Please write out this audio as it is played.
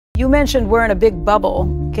You mentioned we're in a big bubble.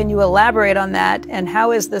 Can you elaborate on that, and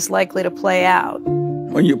how is this likely to play out?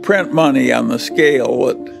 When you print money on the scale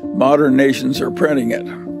that modern nations are printing it,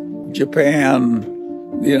 Japan,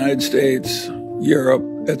 the United States, Europe,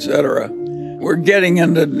 etc., we're getting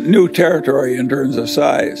into new territory in terms of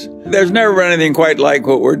size. There's never been anything quite like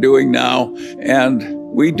what we're doing now, and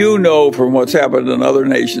we do know from what's happened in other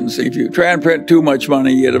nations, if you try and print too much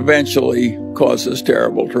money, it eventually causes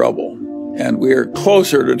terrible trouble. And we're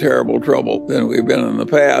closer to terrible trouble than we've been in the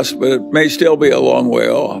past, but it may still be a long way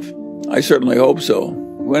off. I certainly hope so.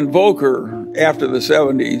 When Volcker, after the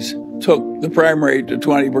 70s, took the prime rate to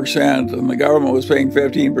 20% and the government was paying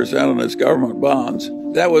 15% on its government bonds,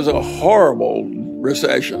 that was a horrible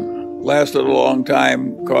recession. Lasted a long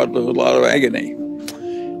time, caused a lot of agony.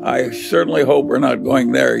 I certainly hope we're not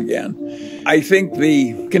going there again. I think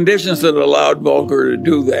the conditions that allowed Volcker to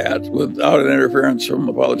do that without an interference from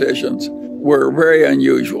the politicians were very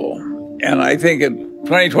unusual. And I think in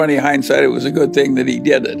 2020 hindsight, it was a good thing that he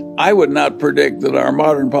did it. I would not predict that our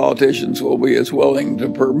modern politicians will be as willing to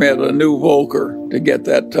permit a new Volcker to get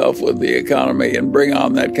that tough with the economy and bring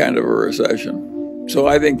on that kind of a recession. So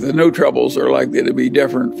I think the new troubles are likely to be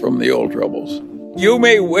different from the old troubles. You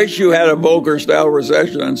may wish you had a Volcker-style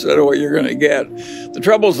recession instead of what you're going to get. The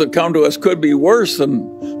troubles that come to us could be worse than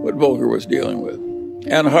what Volcker was dealing with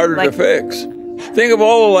and harder to fix. Think of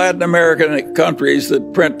all the Latin American countries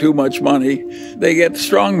that print too much money. They get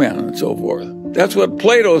strongmen and so forth. That's what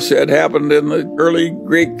Plato said happened in the early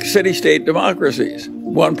Greek city-state democracies.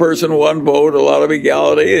 One person, one vote, a lot of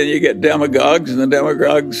equality, and you get demagogues, and the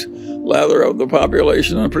demagogues lather up the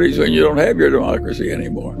population, and pretty soon you don't have your democracy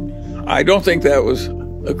anymore. I don't think that was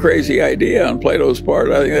a crazy idea on Plato's part.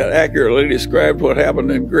 I think that accurately described what happened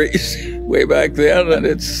in Greece way back then, and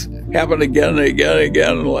it's happened again and again and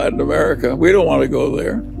again in Latin America. We don't want to go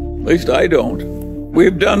there. At least I don't.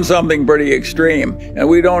 We've done something pretty extreme, and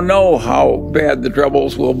we don't know how bad the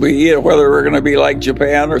troubles will be, whether we're going to be like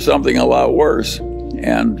Japan or something a lot worse.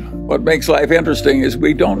 And what makes life interesting is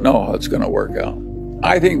we don't know how it's going to work out.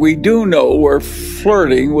 I think we do know we're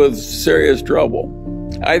flirting with serious trouble.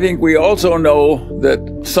 I think we also know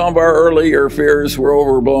that some of our earlier fears were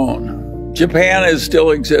overblown. Japan is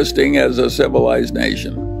still existing as a civilized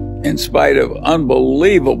nation, in spite of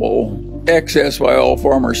unbelievable excess by all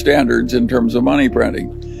former standards in terms of money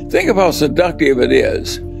printing. Think of how seductive it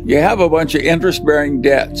is. You have a bunch of interest-bearing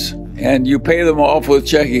debts, and you pay them off with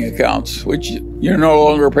checking accounts, which you're no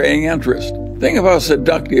longer paying interest. Think of how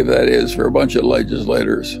seductive that is for a bunch of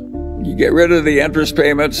legislators. You get rid of the interest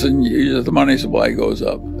payments and the money supply goes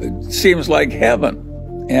up. It seems like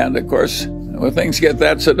heaven. And of course, when things get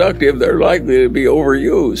that seductive, they're likely to be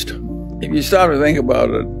overused. If you stop to think about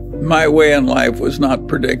it, my way in life was not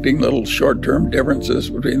predicting little short-term differences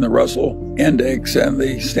between the Russell Index and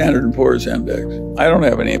the Standard & Poor's Index. I don't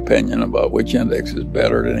have any opinion about which index is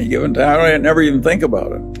better at any given time. I never even think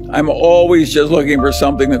about it. I'm always just looking for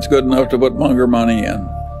something that's good enough to put Munger money in.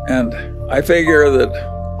 And I figure that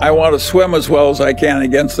I want to swim as well as I can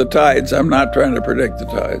against the tides. I'm not trying to predict the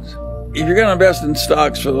tides. If you're going to invest in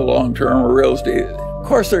stocks for the long term or real estate, of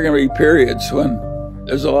course there are going to be periods when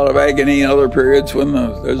there's a lot of agony and other periods when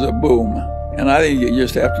there's a boom. And I think you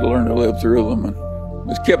just have to learn to live through them.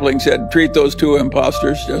 And as Kipling said, treat those two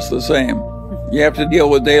imposters just the same. You have to deal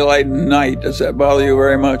with daylight and night. Does that bother you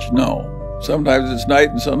very much? No. Sometimes it's night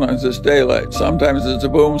and sometimes it's daylight. Sometimes it's a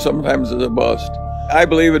boom, sometimes it's a bust. I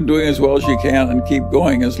believe in doing as well as you can and keep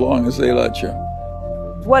going as long as they let you.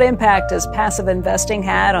 What impact has passive investing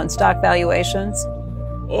had on stock valuations?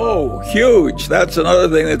 Oh, huge. That's another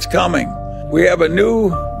thing that's coming. We have a new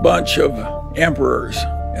bunch of emperors,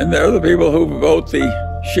 and they're the people who vote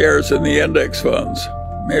the shares in the index funds.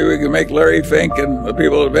 Maybe we can make Larry Fink and the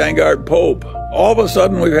people at Vanguard Pope. All of a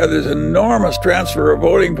sudden, we've had this enormous transfer of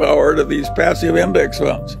voting power to these passive index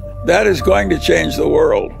funds. That is going to change the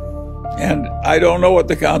world. And I don't know what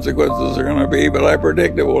the consequences are going to be, but I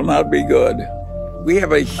predict it will not be good. We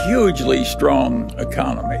have a hugely strong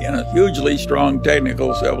economy and a hugely strong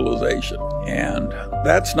technical civilization. And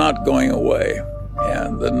that's not going away.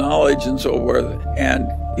 And the knowledge and so forth. And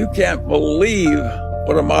you can't believe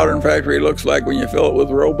what a modern factory looks like when you fill it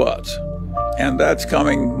with robots. And that's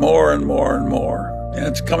coming more and more and more. And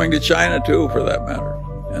it's coming to China too, for that matter.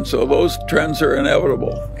 And so those trends are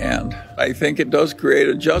inevitable. And I think it does create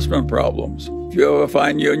adjustment problems. If you have a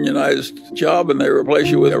fine unionized job and they replace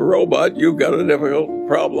you with a robot, you've got a difficult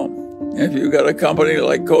problem. If you've got a company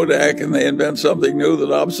like Kodak and they invent something new that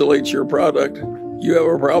obsoletes your product, you have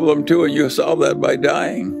a problem too, and you solve that by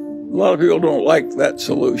dying. A lot of people don't like that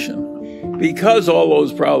solution. Because all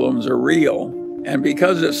those problems are real, And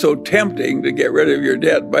because it's so tempting to get rid of your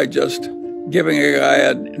debt by just giving a guy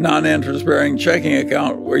a non-interest-bearing checking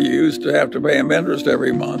account where you used to have to pay him interest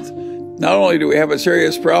every month, not only do we have a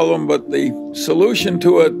serious problem, but the solution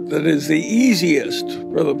to it that is the easiest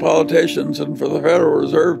for the politicians and for the Federal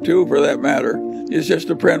Reserve, too, for that matter, is just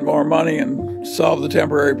to print more money and solve the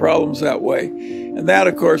temporary problems that way. And that,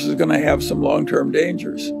 of course, is going to have some long-term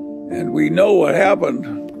dangers. And we know what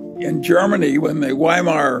happened in Germany when the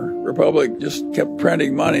Weimar Republic just kept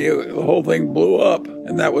printing money. The whole thing blew up,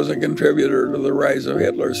 and that was a contributor to the rise of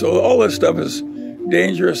Hitler. So all this stuff is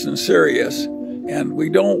dangerous and serious. And we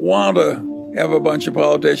don't want to have a bunch of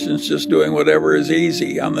politicians just doing whatever is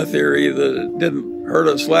easy on the theory that it didn't hurt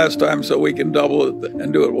us last time, so we can double it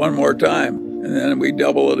and do it one more time. And then we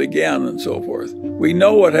double it again and so forth. We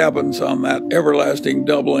know what happens on that everlasting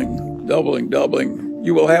doubling.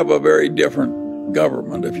 You will have a very different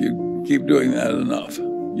government if you keep doing that enough.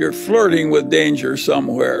 You're flirting with danger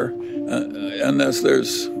somewhere, unless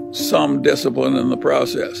there's some discipline in the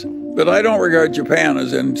process. But I don't regard Japan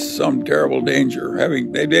as in some terrible danger.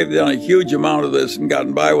 They've done a huge amount of this and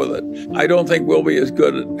gotten by with it. I don't think we'll be as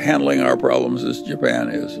good at handling our problems as Japan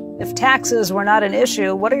is. If taxes were not an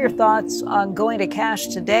issue, what are your thoughts on going to cash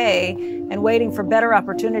today and waiting for better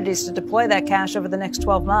opportunities to deploy that cash over the next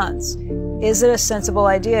 12 months? Is it a sensible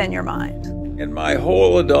idea in your mind? In my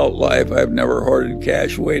whole adult life, I've never hoarded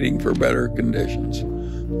cash waiting for better conditions.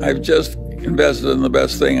 I've just invested in the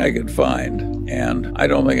best thing I could find, and I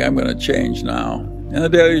don't think I'm going to change now. And the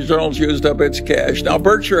Daily Journal's used up its cash. Now,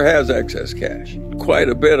 Berkshire has excess cash, quite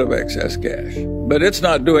a bit of excess cash. But it's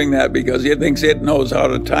not doing that because it thinks it knows how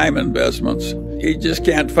to time investments. He just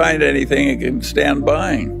can't find anything it can stand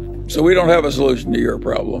buying. So we don't have a solution to your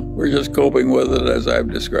problem. We're just coping with it as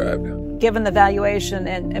I've described. Given the valuation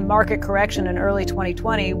and market correction in early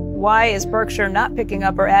 2020, why is Berkshire not picking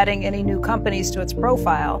up or adding any new companies to its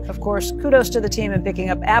profile? Of course, kudos to the team in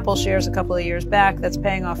picking up Apple shares a couple of years back. That's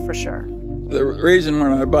paying off for sure. The reason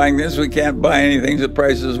we're not buying this, we can't buy anything at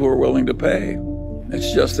prices we're willing to pay.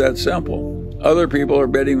 It's just that simple. Other people are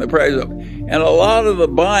bidding the price up. And a lot of the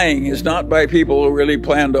buying is not by people who really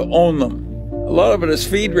plan to own them. A lot of it is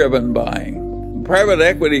fee-driven buying. Private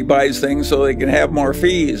equity buys things so they can have more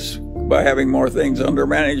fees by having more things under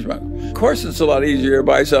management. Of course, it's a lot easier to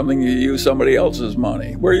buy something you use somebody else's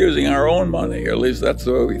money. We're using our own money, or at least that's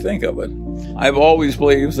the way we think of it. I've always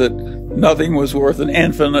believed that nothing was worth an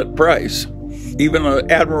infinite price. Even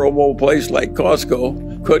an admirable place like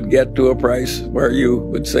Costco could get to a price where you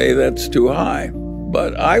would say that's too high.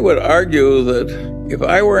 But I would argue that if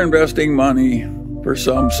I were investing money for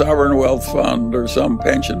some sovereign wealth fund or some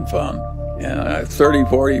pension fund in a 30,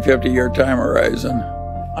 40, 50-year time horizon,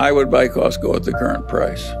 I would buy Costco at the current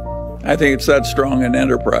price. I think it's that strong an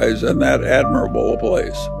enterprise and that admirable a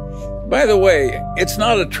place. By the way, it's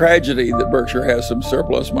not a tragedy that Berkshire has some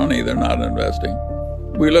surplus money they're not investing.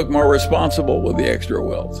 We look more responsible with the extra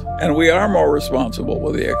wealth, and we are more responsible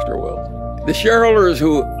with the extra wealth. The shareholders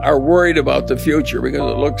who are worried about the future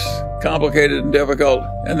because it looks complicated and difficult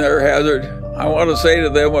and they're hazard, I want to say to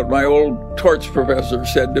them what my old torts professor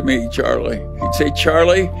said to me, Charlie. He'd say,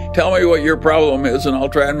 Charlie, tell me what your problem is and I'll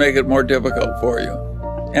try and make it more difficult for you.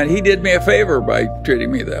 And he did me a favor by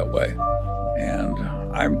treating me that way. And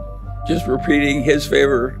I'm just repeating his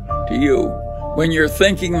favor to you. When you're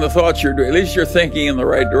thinking the thoughts you're doing, at least you're thinking in the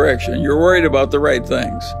right direction. You're worried about the right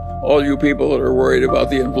things. All you people that are worried about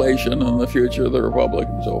the inflation and the future of the republic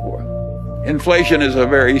and so forth. Inflation is a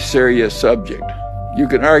very serious subject. You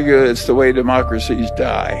can argue it's the way democracies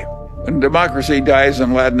die. When democracy dies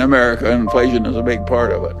in Latin America, inflation is a big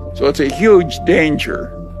part of it. So it's a huge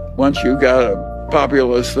danger once you've got a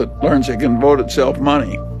populace that learns it can vote itself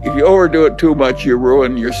money. If you overdo it too much, you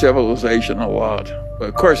ruin your civilization a lot. But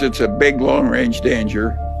of course, it's a big, long-range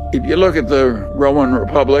danger. If you look at the Roman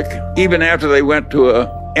Republic, even after they went to an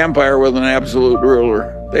empire with an absolute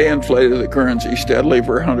ruler, they inflated the currency steadily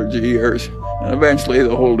for hundreds of years. And eventually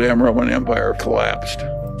the whole damn Roman Empire collapsed.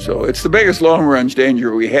 So it's the biggest long-range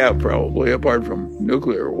danger we have, probably, apart from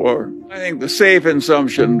nuclear war. I think the safe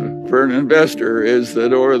assumption for an investor is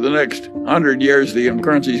that over the next 100 years, the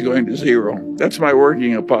currency is going to zero. That's my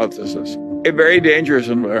working hypothesis. A very dangerous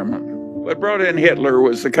environment. What brought in Hitler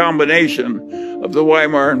was the combination of the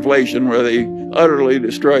Weimar inflation, where they utterly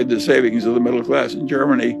destroyed the savings of the middle class in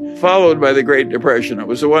Germany, followed by the Great Depression. It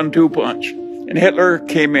was a 1-2 punch. And Hitler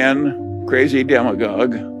came in, crazy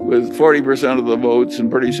demagogue, with 40% of the votes,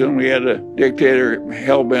 and pretty soon we had a dictator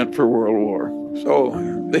hell-bent for world war. So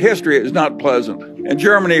the history is not pleasant. And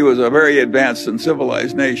Germany was a very advanced and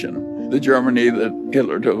civilized nation, the Germany that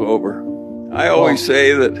Hitler took over. I always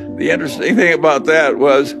say that the interesting thing about that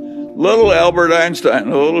was Little Albert Einstein,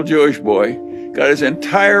 a little Jewish boy, got his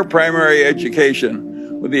entire primary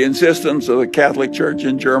education with the insistence of the Catholic Church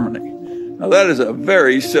in Germany. Now that is a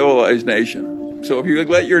very civilized nation. So if you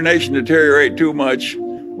let your nation deteriorate too much,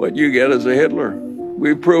 what you get is a Hitler.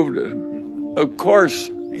 We proved it. Of course,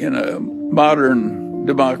 in a modern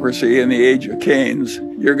democracy in the age of Keynes,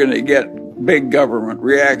 you're going to get big government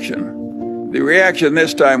reaction. The reaction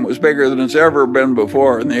this time was bigger than it's ever been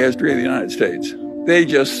before in the history of the United States. They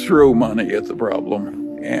just threw money at the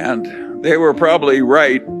problem. And they were probably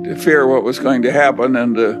right to fear what was going to happen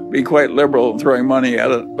and to be quite liberal in throwing money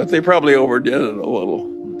at it, but they probably overdid it a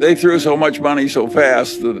little. They threw so much money so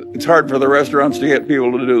fast that it's hard for the restaurants to get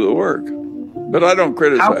people to do the work. But I don't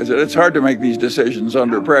criticize it. It's hard to make these decisions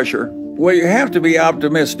under pressure. Well, you have to be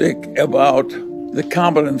optimistic about the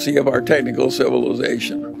competency of our technical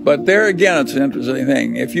civilization. But there again, it's an interesting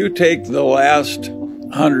thing. If you take the last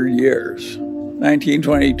 100 years,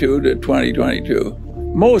 1922 to 2022,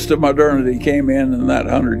 most of modernity came in that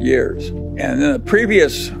 100 years. And in the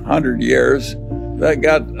previous 100 years, that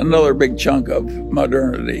got another big chunk of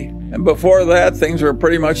modernity. And before that, things were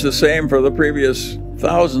pretty much the same for the previous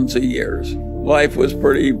thousands of years. Life was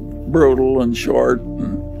pretty brutal and short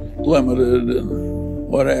and limited and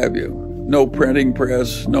what have you. No printing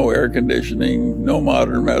press, no air conditioning, no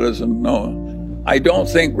modern medicine, no. I don't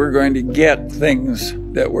think we're going to get things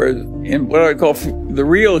that were in what I call the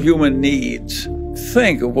real human needs.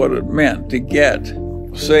 Think of what it meant to get,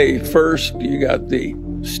 say, first you got the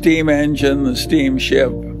steam engine, the steamship,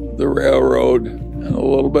 the railroad, and a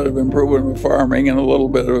little bit of improvement in farming and a little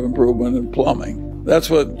bit of improvement in plumbing. That's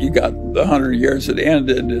what you got the 100 years that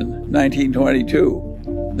ended in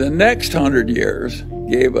 1922. The next 100 years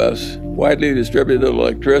gave us widely distributed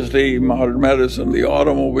electricity, modern medicine, the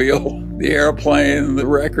automobile, the airplane, the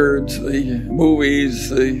records, the movies,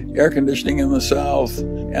 the air conditioning in the South.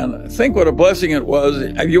 And think what a blessing it was.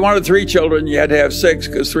 If you wanted 3 children, you had to have 6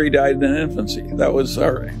 because 3 died in infancy. That was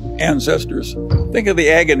our ancestors. Think of the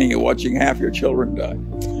agony of watching half your children die.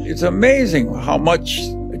 It's amazing how much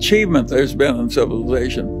achievement there's been in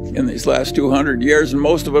civilization in these last 200 years, and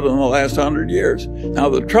most of it in the last 100 years. Now,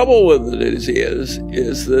 the trouble with it is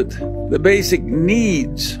that the basic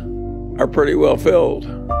needs are pretty well filled.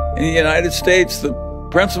 In the United States, the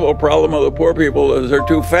principal problem of the poor people is they're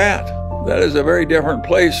too fat. That is a very different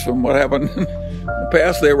place from what happened in the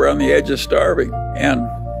past. They were on the edge of starving. And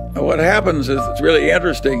what happens is, it's really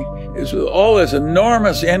interesting, is with all this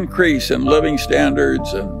enormous increase in living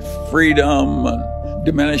standards and freedom and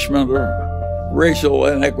diminishment of racial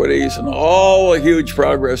inequities and all the huge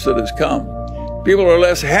progress that has come, people are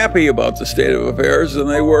less happy about the state of affairs than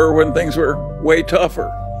they were when things were way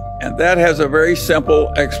tougher. And that has a very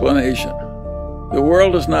simple explanation. The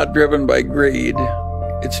world is not driven by greed,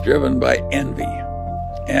 it's driven by envy.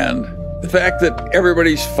 And the fact that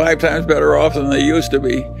everybody's 5 times better off than they used to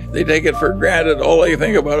be, they take it for granted. All they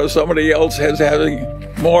think about is somebody else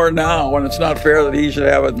having more now, and it's not fair that he should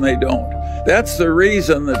have it and they don't. That's the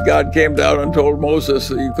reason that God came down and told Moses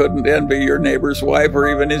that you couldn't envy your neighbor's wife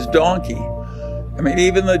or even his donkey. I mean,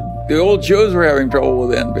 even the old Jews were having trouble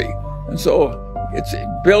with envy. And so it's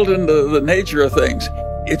built into the nature of things.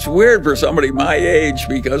 It's weird for somebody my age,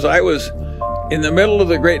 because I was in the middle of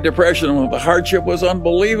the Great Depression when the hardship was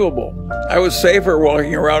unbelievable. I was safer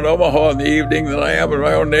walking around Omaha in the evening than I am in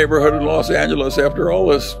my own neighborhood in Los Angeles after all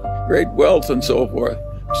this great wealth and so forth.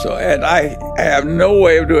 So, and I have no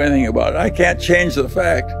way of doing anything about it. I can't change the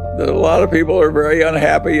fact that a lot of people are very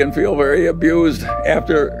unhappy and feel very abused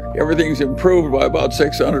after everything's improved by about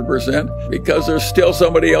 600% because there's still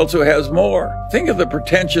somebody else who has more. Think of the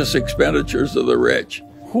pretentious expenditures of the rich.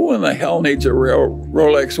 Who in the hell needs a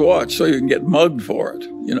Rolex watch so you can get mugged for it?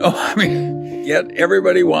 You know, I mean, yet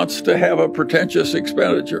everybody wants to have a pretentious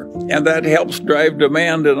expenditure. And that helps drive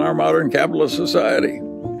demand in our modern capitalist society.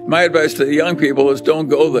 My advice to the young people is don't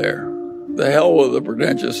go there. The hell with the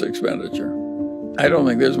pretentious expenditure. I don't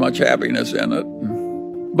think there's much happiness in it.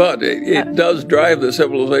 But it does drive the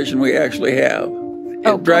civilization we actually have.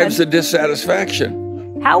 It drives the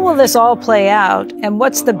dissatisfaction. How will this all play out, and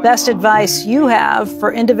what's the best advice you have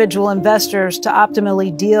for individual investors to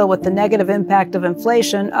optimally deal with the negative impact of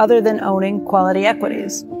inflation other than owning quality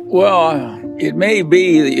equities? Well, it may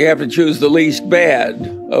be that you have to choose the least bad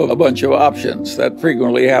of a bunch of options. That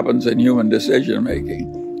frequently happens in human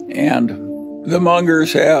decision-making. And the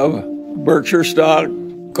Mungers have Berkshire stock,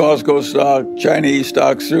 Costco stock, Chinese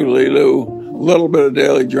stocks through Lilu, a little bit of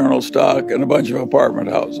Daily Journal stock, and a bunch of apartment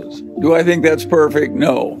houses. Do I think that's perfect?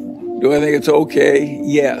 No. Do I think it's okay?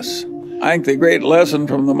 Yes. I think the great lesson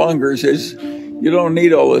from the Mungers is you don't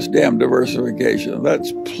need all this damn diversification.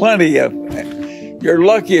 That's plenty of You're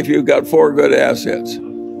lucky if you've got 4 good assets.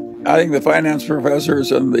 I think the finance professors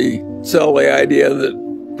sell the idea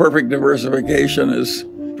that perfect diversification is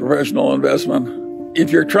professional investment.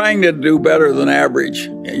 If you're trying to do better than average,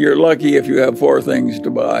 you're lucky if you have 4 things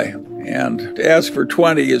to buy. And to ask for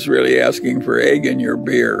 20 is really asking for egg in your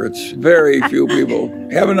beer. It's very few people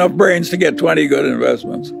have enough brains to get 20 good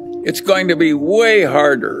investments. It's going to be way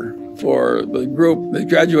harder for the group that's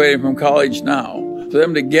graduating from college now, for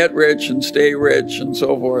them to get rich and stay rich and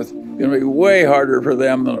so forth. It's going to be way harder for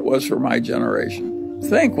them than it was for my generation.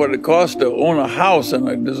 Think what it costs to own a house in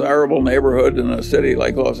a desirable neighborhood in a city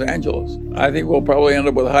like Los Angeles. I think we'll probably end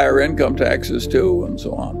up with higher income taxes too, and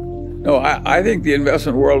so on. No, I think the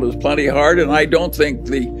investment world is plenty hard, and I don't think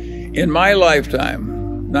in my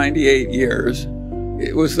lifetime, 98 years,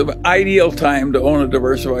 it was the ideal time to own a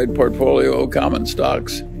diversified portfolio of common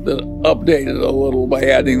stocks that updated a little by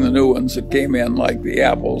adding the new ones that came in, like the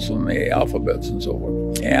Apples and the Alphabets and so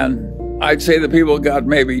forth. And I'd say that people got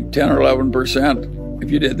maybe 10 or 11%. If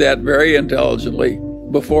you did that very intelligently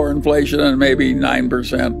before inflation and maybe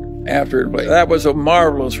 9% after inflation. That was a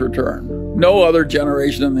marvelous return. No other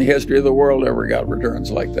generation in the history of the world ever got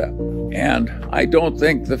returns like that. And I don't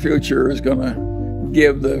think the future is going to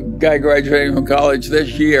give the guy graduating from college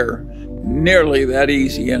this year nearly that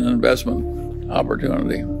easy an investment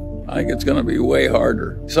opportunity. I think it's going to be way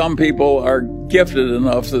harder. Some people are gifted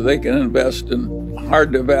enough that they can invest in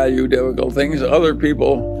hard-to-value, difficult things. Other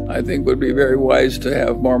people, I think, would be very wise to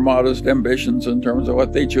have more modest ambitions in terms of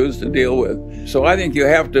what they choose to deal with. So I think you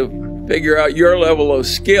have to figure out your level of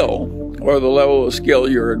skill or the level of skill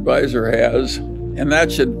your advisor has, and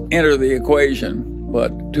that should enter the equation.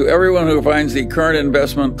 But to everyone who finds the current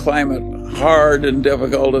investment climate hard and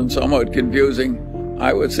difficult and somewhat confusing,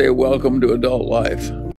 I would say welcome to adult life.